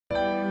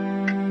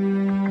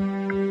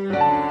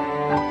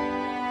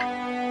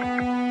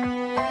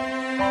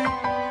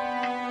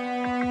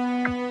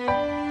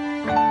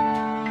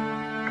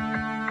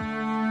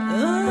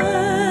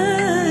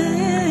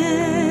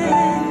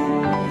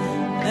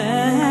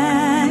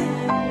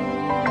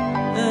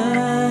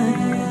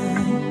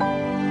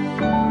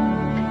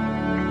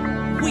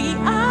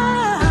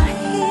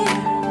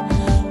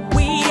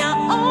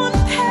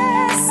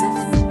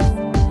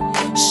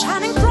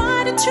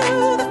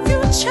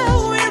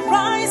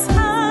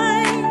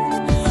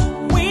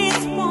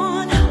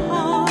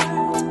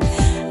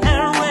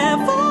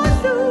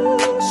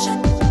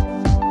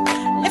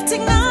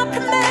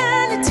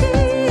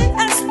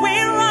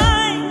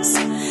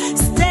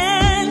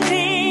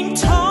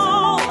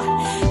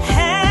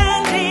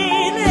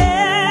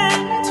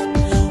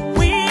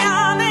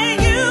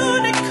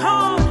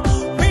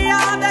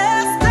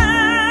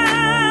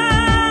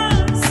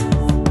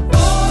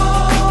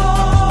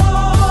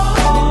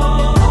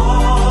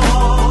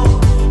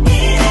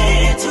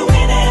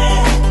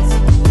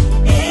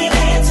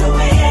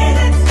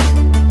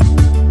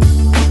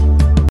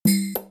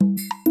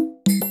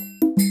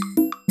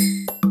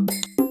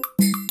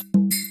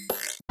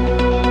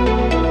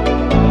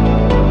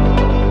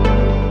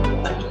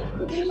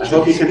I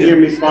hope you can hear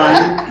me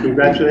fine.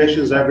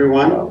 Congratulations,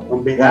 everyone.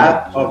 On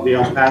behalf of the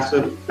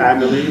ONPASSIVE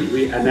family,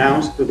 we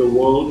announce to the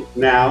world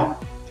now,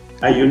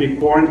 a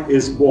unicorn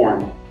is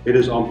born. It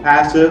is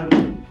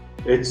ONPASSIVE.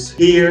 It's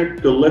here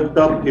to lift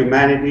up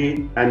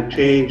humanity and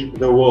change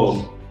the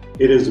world.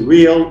 It is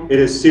real, it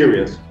is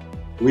serious.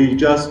 We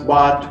just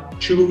bought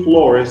 2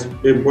 floors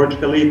in Burj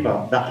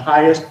Khalifa, the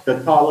highest,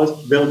 the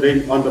tallest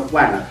building on the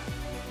planet.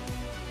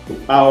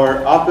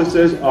 Our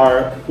offices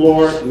are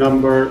floor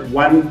number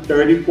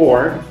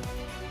 134.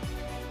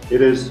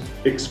 It is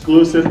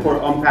exclusive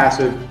for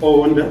ONPASSIVE,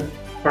 owned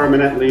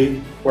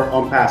permanently for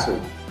ONPASSIVE.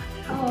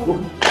 Oh.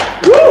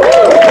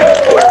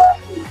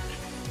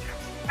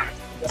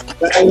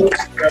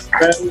 The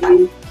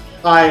very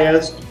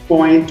highest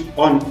point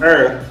on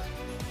earth.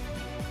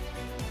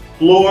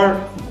 Floor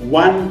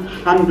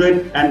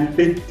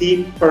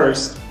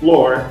 151st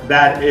floor,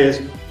 that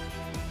is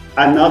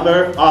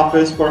another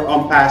office for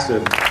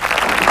ONPASSIVE.